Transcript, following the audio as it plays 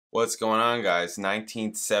What's going on, guys?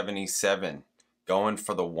 1977, going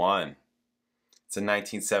for the one. It's a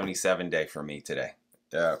 1977 day for me today.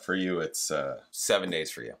 For you, it's 7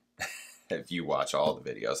 days for you. If you watch all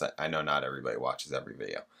the videos. I know not everybody watches every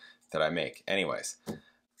video that I make. Anyways,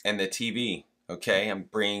 and the TV, okay? I'm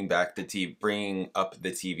bringing up the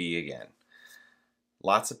TV again.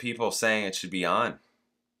 Lots of people saying it should be on.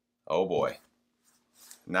 Oh boy.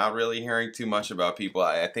 Not really hearing too much about people.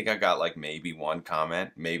 I think I got like maybe one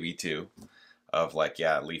comment, maybe two, of like,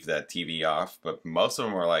 yeah, leave that TV off. But most of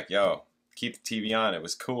them were like, yo, keep the TV on. It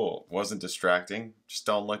was cool. It wasn't distracting. Just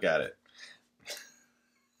don't look at it.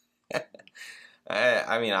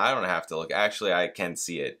 I mean, I don't have to look. Actually, I can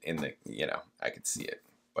see it in the, I could see it.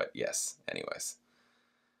 But yes, anyways.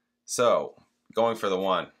 So, going for the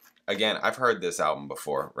one. Again, I've heard this album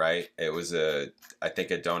before, right? It was I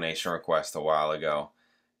think a donation request a while ago.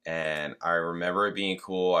 And I remember it being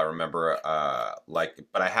cool. I remember,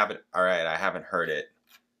 but I haven't heard it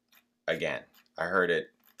again. I heard it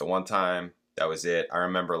the one time. That was it. I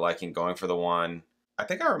remember liking Going for the One. I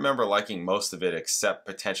think I remember liking most of it except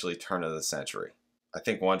potentially Turn of the Century. I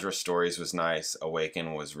think Wondrous Stories was nice.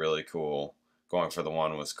 Awaken was really cool. Going for the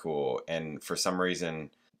One was cool. And for some reason,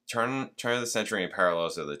 Turn of the Century and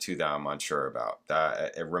Parallels are the two that I'm unsure about.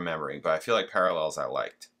 Remembering. But I feel like Parallels I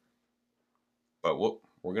liked. But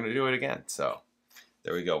we're going to do it again. So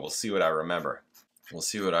there we go. We'll see what I remember. We'll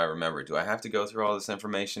see what I remember. Do I have to go through all this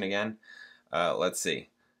information again? Let's see.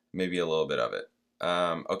 Maybe a little bit of it.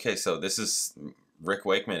 Okay, so this is Rick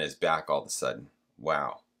Wakeman is back all of a sudden.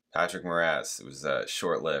 Wow. Patrick Moraz. It was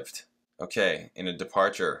short-lived. Okay, in a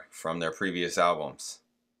departure from their previous albums,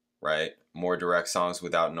 right? More direct songs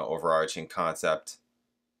without an overarching concept.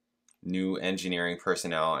 New engineering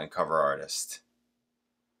personnel and cover artist.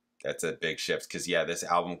 That's a big shift because, yeah, this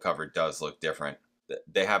album cover does look different.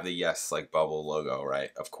 They have the Yes like bubble logo,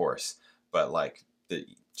 right? Of course. But like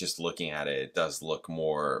just looking at it, it does look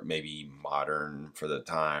more maybe modern for the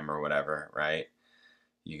time or whatever, right?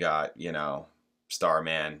 You got,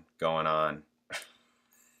 Starman going on.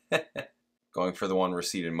 Going for the One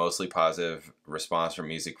received a mostly positive response from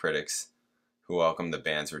music critics who welcomed the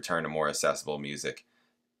band's return to more accessible music.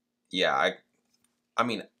 Yeah, I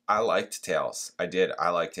mean, I liked Tales. I did. I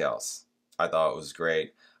liked Tales. I thought it was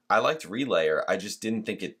great. I liked Relayer. I just didn't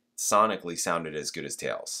think it sonically sounded as good as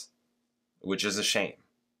Tales, which is a shame,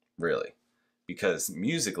 really, because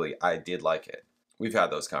musically I did like it. We've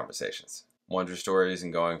had those conversations. Wonder Stories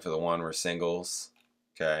and Going for the One were singles.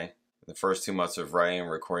 Okay. The first 2 months of writing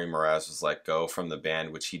and recording, Moraz was let go from the band,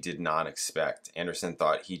 which he did not expect. Anderson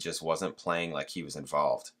thought he just wasn't playing like he was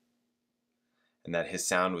involved, and that his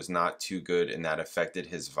sound was not too good and that affected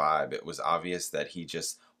his vibe. It was obvious that he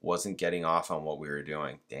just wasn't getting off on what we were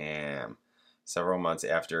doing. Damn. Several months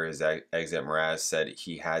after his exit, Moraz said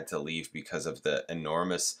he had to leave because of the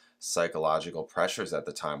enormous psychological pressures at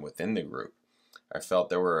the time within the group. I felt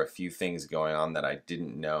there were a few things going on that I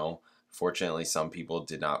didn't know. Fortunately, some people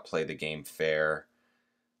did not play the game fair,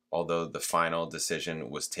 although the final decision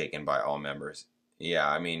was taken by all members. Yeah,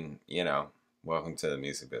 I mean, welcome to the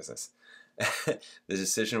music business. The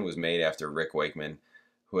decision was made after Rick Wakeman,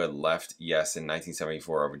 who had left Yes in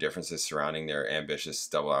 1974 over differences surrounding their ambitious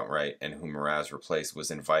Double Outright, and whom Moraz replaced,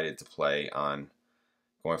 was invited to play on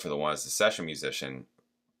Going for the One as a session musician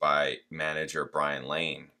by manager Brian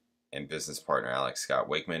Lane and business partner Alex Scott.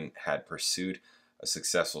 Wakeman had pursued a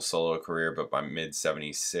successful solo career, but by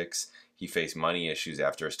mid-76, he faced money issues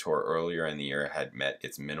after his tour earlier in the year had met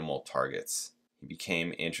its minimal targets. He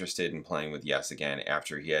became interested in playing with Yes again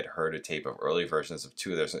after he had heard a tape of early versions of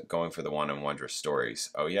two of their Going for the One and Wondrous Stories.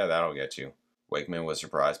 Oh yeah, that'll get you. Wakeman was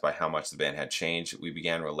surprised by how much the band had changed. We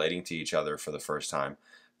began relating to each other for the first time.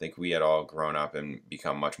 I think we had all grown up and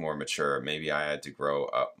become much more mature. Maybe I had to grow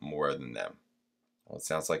up more than them. Well, it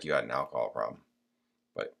sounds like you had an alcohol problem.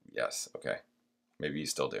 But yes, okay. Maybe you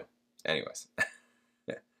still do. Anyways.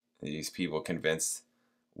 These people convinced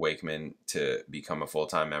Wakeman to become a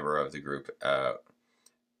full-time member of the group,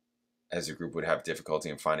 as the group would have difficulty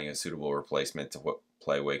in finding a suitable replacement to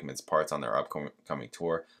play Wakeman's parts on their upcoming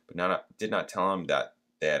tour, but did not tell him that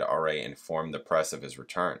they had already informed the press of his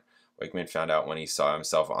return. Wakeman found out when he saw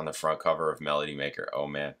himself on the front cover of Melody Maker. Oh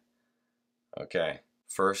man. Okay.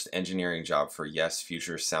 First engineering job for Yes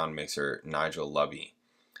future sound mixer Nigel Lubby,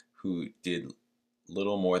 who did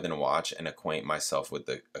little more than watch and acquaint myself with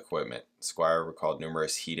the equipment. Squire recalled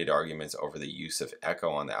numerous heated arguments over the use of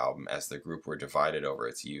echo on the album as the group were divided over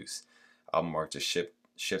its use. The album marked a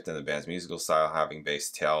shift in the band's musical style, having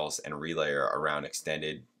based Tales and Relayer around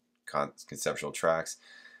extended conceptual tracks,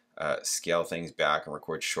 scale things back and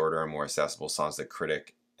record shorter and more accessible songs that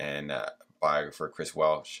critic and biographer Chris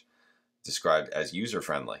Welch described as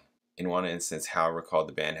user-friendly. In one instance, Howe recalled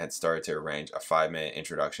the band had started to arrange a 5-minute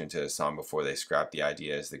introduction to a song before they scrapped the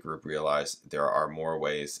idea as the group realized there are more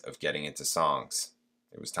ways of getting into songs.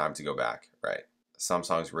 It was time to go back, right? Some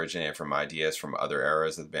songs originated from ideas from other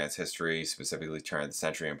eras of the band's history, specifically turn of the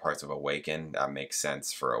century and parts of Awaken. That makes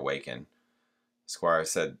sense for Awaken. Squire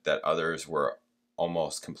said that others were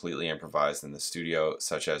almost completely improvised in the studio,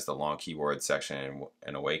 such as the long keyboard section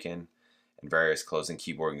in Awaken, and various closing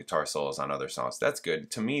keyboard and guitar solos on other songs. That's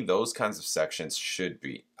good. To me, those kinds of sections should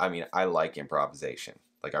be, I mean, I like improvisation.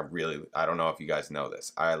 Like, I don't know if you guys know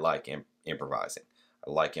this. I like improvising.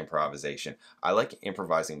 I like improvisation. I like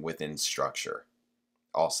improvising within structure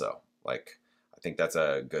also. Like, I think that's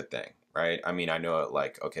a good thing, right? I mean, I know,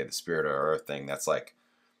 like, okay, the Spirit of Earth thing, that's like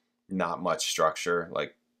not much structure.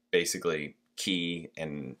 Like, basically key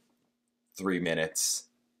and 3 minutes.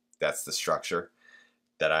 That's the structure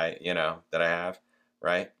that I have,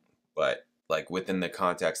 right? But like within the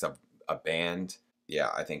context of a band,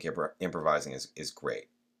 yeah, I think improvising is great.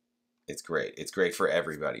 It's great. It's great for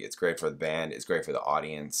everybody. It's great for the band. It's great for the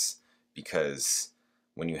audience, because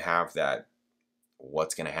when you have that,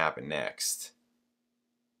 what's going to happen next?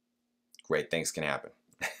 Great things can happen.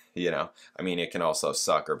 I mean, it can also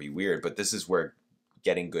suck or be weird, but this is where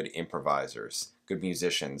getting good improvisers, good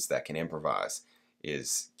musicians that can improvise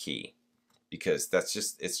is key, because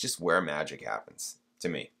it's just where magic happens to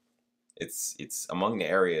me. It's among the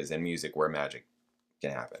areas in music where magic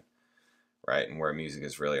can happen, right? And where music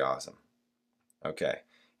is really awesome. Okay.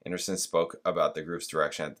 Anderson spoke about the group's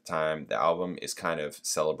direction at the time. The album is kind of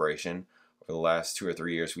celebration. Over the last 2 or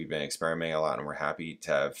 3 years, we've been experimenting a lot, and we're happy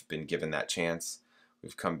to have been given that chance.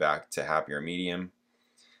 We've come back to happier medium.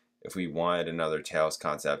 If we wanted another Tales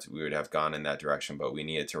concept, we would have gone in that direction, but we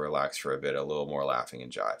needed to relax for a bit, a little more laughing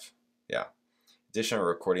and jive. Yeah. Additional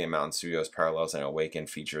recording at Mountain Studios parallels and Awaken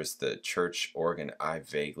features the church organ. I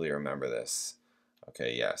vaguely remember this.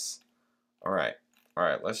 Okay, yes. All right,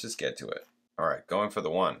 let's just get to it. All right, Going for the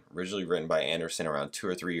One. Originally written by Anderson around 2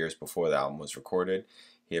 or 3 years before the album was recorded.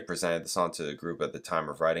 He had presented the song to the group at the time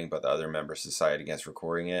of writing, but the other members decided against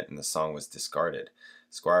recording it, and the song was discarded.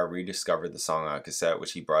 Squire rediscovered the song on cassette,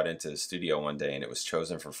 which he brought into the studio one day, and it was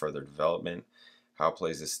chosen for further development. Howe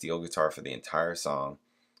plays a steel guitar for the entire song,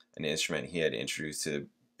 an instrument he had introduced to the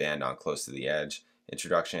band on Close to the Edge.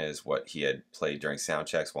 Introduction is what he had played during sound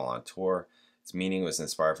checks while on tour. Its meaning was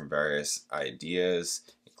inspired from various ideas,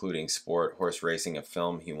 including sport, horse racing, a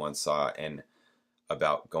film he once saw, and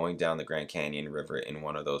about going down the Grand Canyon River in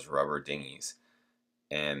one of those rubber dinghies,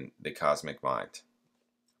 and the cosmic mind,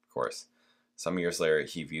 of course. Some years later,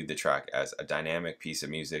 he viewed the track as a dynamic piece of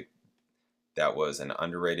music that was an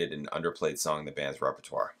underrated and underplayed song in the band's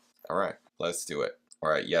repertoire. All right, let's do it. All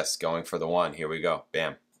right, yes, Going for the One. Here we go.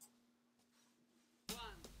 Bam. 1,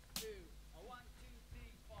 2, 1, 2, 3,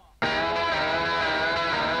 4.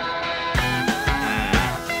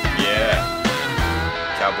 Yeah.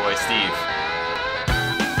 Cowboy Steve.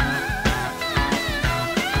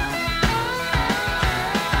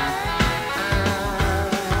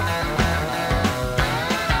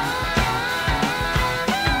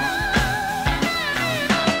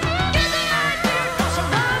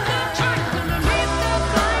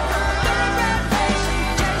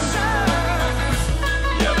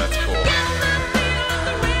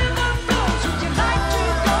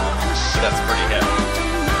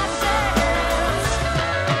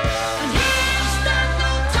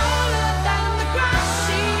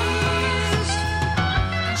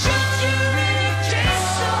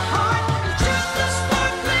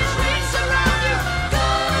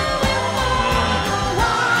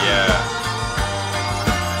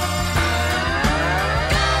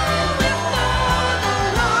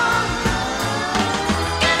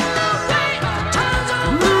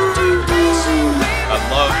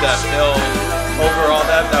 That fill over all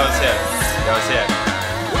that was it. That was it.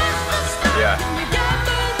 Yeah.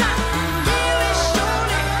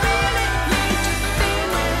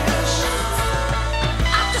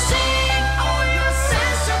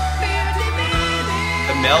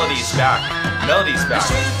 The melody's back. Melody's back.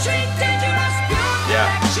 Yeah.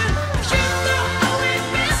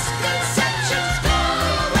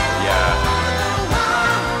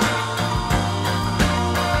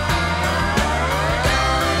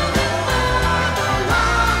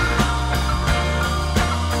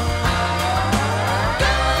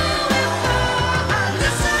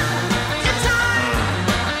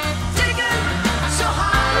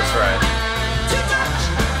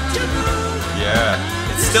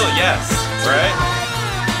 Still yes, right?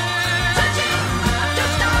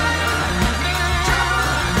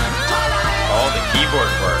 All the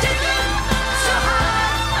keyboard work.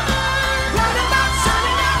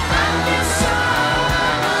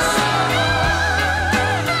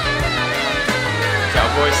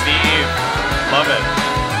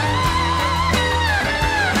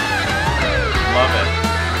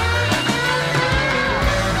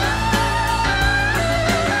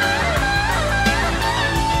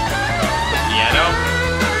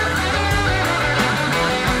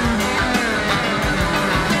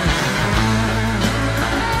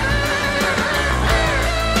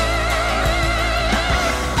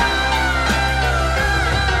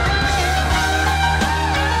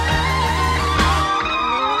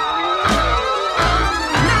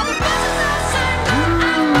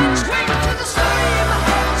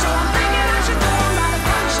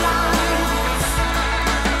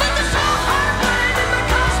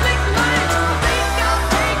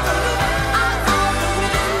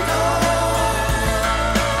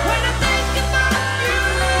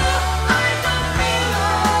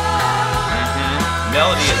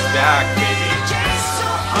 Melody is back, baby.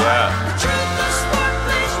 Yeah.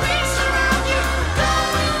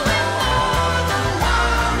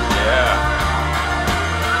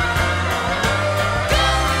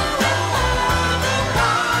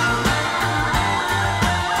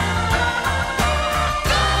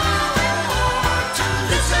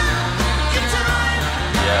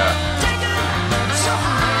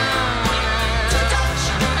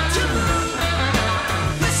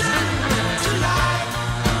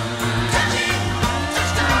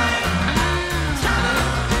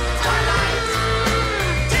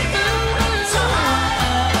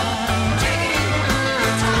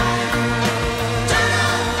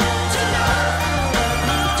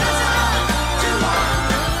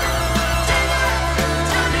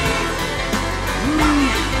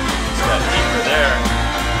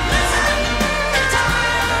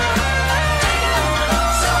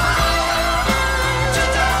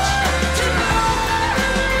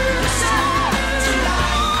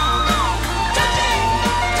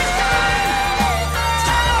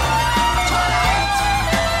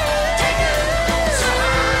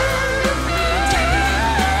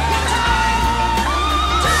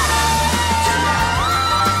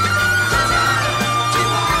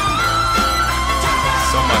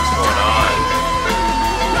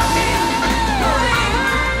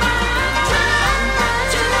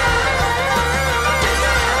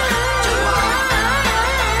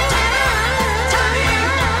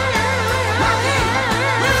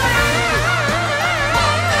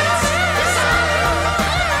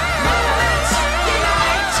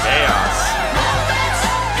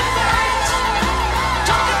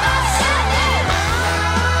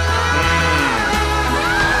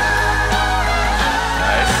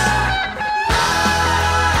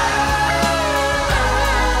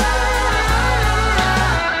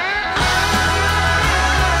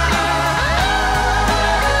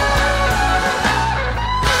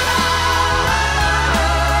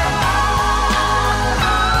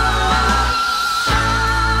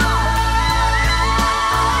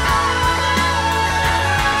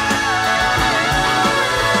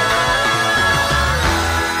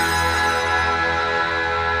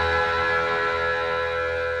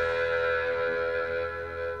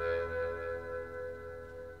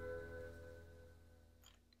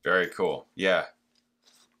 Very cool. Yeah.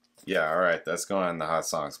 Yeah, all right. That's going on the Hot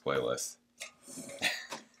Songs playlist.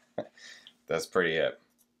 That's pretty hip.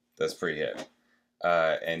 That's pretty hip.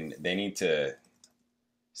 And they need to...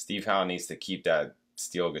 Steve Howe needs to keep that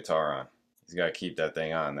steel guitar on. He's got to keep that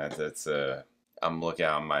thing on. That's I'm looking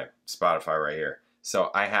on my Spotify right here.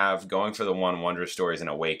 So I have Going for the One, Wondrous Stories, and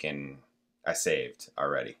Awaken. I saved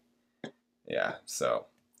already. Yeah, so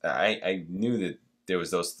I knew that there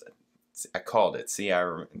was those... I called it. See,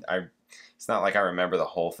 it's not like I remember the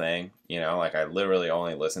whole thing, you know, like I literally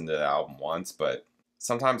only listened to the album once, but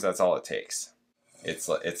sometimes that's all it takes. It's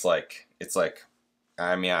like,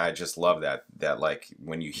 I mean, I just love that like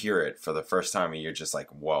when you hear it for the first time and you're just like,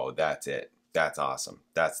 whoa, that's it. That's awesome.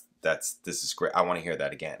 This is great. I want to hear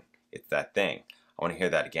that again. It's that thing. I want to hear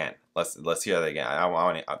that again. Let's hear that again.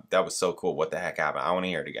 That was so cool. What the heck happened? I want to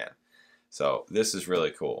hear it again. So this is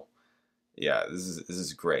really cool. Yeah, this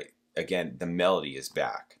is great. Again, the melody is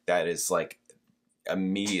back. That is like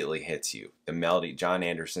immediately hits you. The melody, John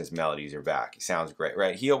Anderson's melodies are back. He sounds great,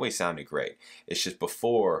 right? He always sounded great. It's just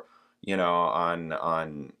before, you know,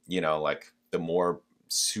 on you know, like the more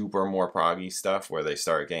proggy stuff where they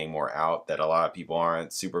start getting more out that a lot of people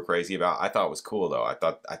aren't super crazy about. I thought it was cool though.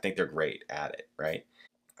 I think they're great at it, right?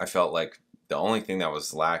 I felt like the only thing that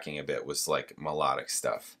was lacking a bit was like melodic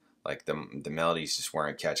stuff. Like the melodies just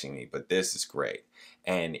weren't catching me, but this is great.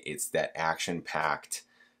 And it's that action-packed,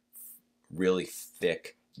 really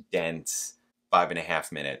thick, dense,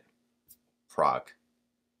 5.5 minute prog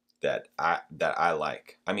that I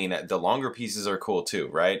like. I mean, the longer pieces are cool too,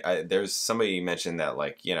 right? There's somebody mentioned that,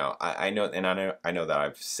 like, you know, I know that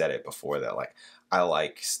I've said it before that like I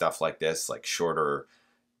like stuff like this, like shorter,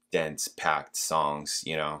 dense, packed songs.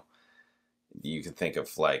 You know, you can think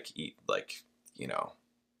of like you know,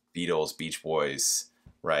 Beatles, Beach Boys,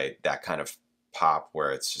 right? That kind of pop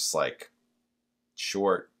where it's just like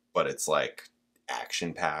short, but it's like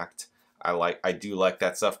action packed. I do like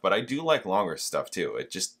that stuff, but I do like longer stuff too. It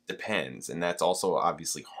just depends, and that's also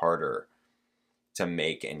obviously harder to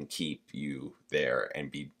make and keep you there and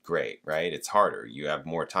be great, right? It's harder. You have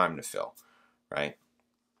more time to fill, right?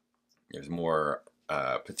 There's more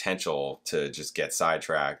potential to just get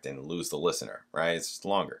sidetracked and lose the listener, right? It's just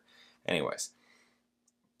longer. Anyways,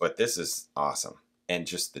 but this is awesome. And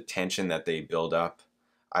just the tension that they build up.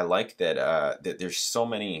 I like that, that there's so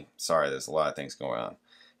many... Sorry, there's a lot of things going on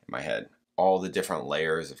in my head. all the different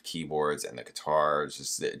layers of keyboards and the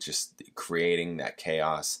guitars, just creating that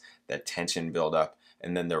chaos, that tension buildup,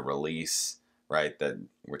 and then the release, right, that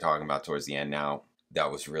we're talking about towards the end now.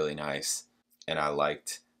 That was really nice. And I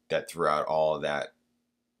liked that throughout all of that,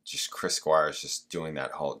 just Chris Squire's just doing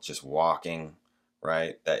that whole, just walking,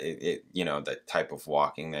 right? That it you know, that type of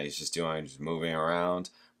walking that he's just doing, just moving around,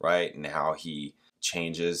 right? And how he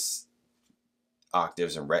changes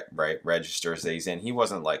octaves and registers that he's in. He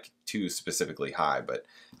wasn't like too specifically high, but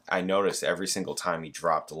I noticed every single time he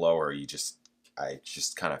dropped lower, I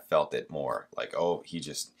just kind of felt it more. Like, oh, he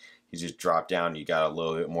just dropped down. You got a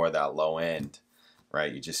little bit more of that low end,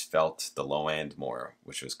 right? You just felt the low end more,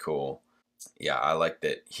 which was cool. Yeah, I like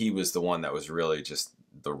that he was the one that was really just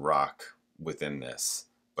the rock within this,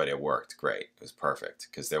 but it worked great. It was perfect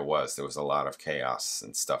because there was a lot of chaos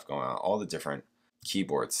and stuff going on, all the different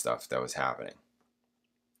keyboard stuff that was happening.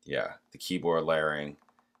 Yeah, the keyboard layering,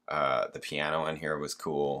 the piano in here was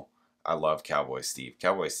cool. I love Cowboy Steve.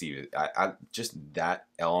 Cowboy Steve, I just, that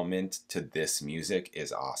element to this music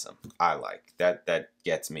is awesome. I like that. That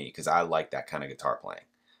gets me because I like that kind of guitar playing.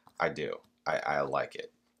 I do. I like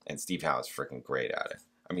it. And Steve Howe is freaking great at it.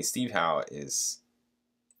 I mean, Steve Howe is,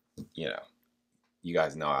 you know, you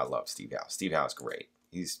guys know I love Steve Howe. Steve Howe's great.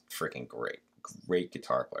 He's freaking great. Great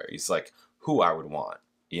guitar player. He's like who I would want,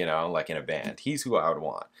 you know, like in a band. He's who I would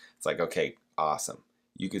want. It's like, okay, awesome.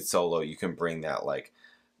 You could solo. You can bring that like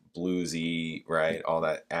bluesy, right? All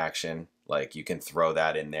that action. Like you can throw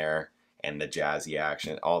that in there and the jazzy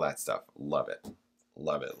action, all that stuff. Love it.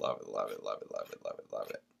 Love it, love it, love it, love it, love it, love it, love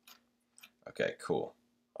it. Okay, cool.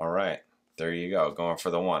 All right. There you go. Going for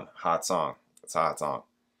the one. Hot song. It's a hot song.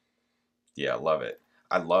 Yeah, love it.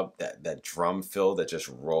 I love that drum fill that just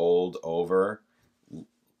rolled over,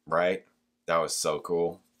 right? That was so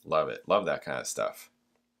cool. Love it. Love that kind of stuff.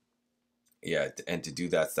 Yeah, and to do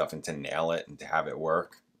that stuff and to nail it and to have it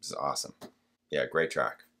work is awesome. Yeah, great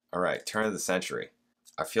track. All right, Turn of the Century.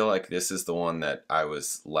 I feel like this is the one that I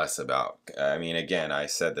was less about. I mean, again, I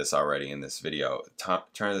said this already in this video.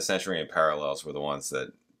 Turn of the Century and Parallels were the ones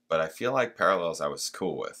that, but I feel like Parallels I was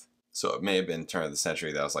cool with. So it may have been Turn of the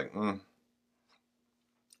Century that I was like,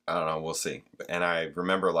 I don't know, we'll see. And I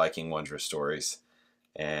remember liking Wondrous Stories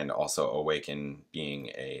and also Awaken being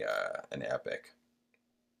an epic.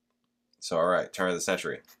 So, all right, Turn of the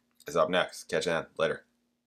Century is up next. Catch you then. Later.